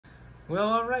Well,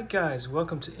 all right, guys,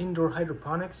 welcome to Indoor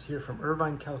Hydroponics here from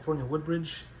Irvine, California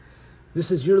Woodbridge.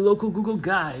 This is your local Google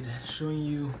guide showing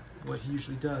you what he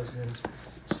usually does and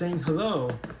saying hello.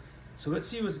 So let's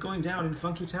see what's going down in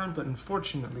Funky Town, but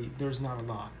unfortunately, there's not a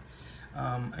lot.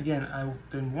 Again, I've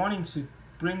been wanting to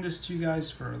bring this to you guys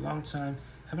for a long time.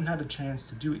 Haven't had a chance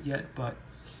to do it yet, but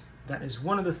that is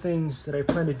one of the things that I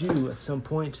plan to do at some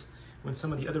point when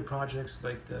some of the other projects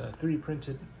like the 3D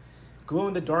printed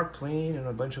glow-in-the-dark plane and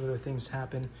a bunch of other things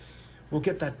happen. We'll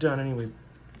get that done anyway.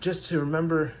 Just to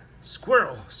remember,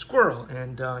 squirrel.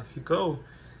 And if you go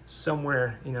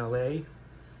somewhere in LA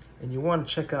and you want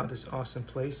to check out this awesome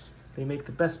place, they make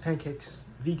the best pancakes,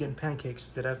 vegan pancakes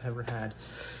that I've ever had.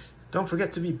 Don't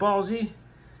forget to be ballsy.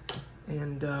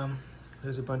 And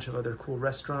there's a bunch of other cool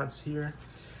restaurants here,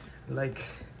 like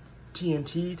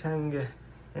TNT, Tang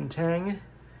and Tang.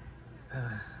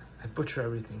 I butcher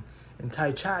everything. And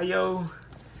Tai Chayo.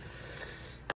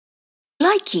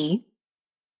 Likey.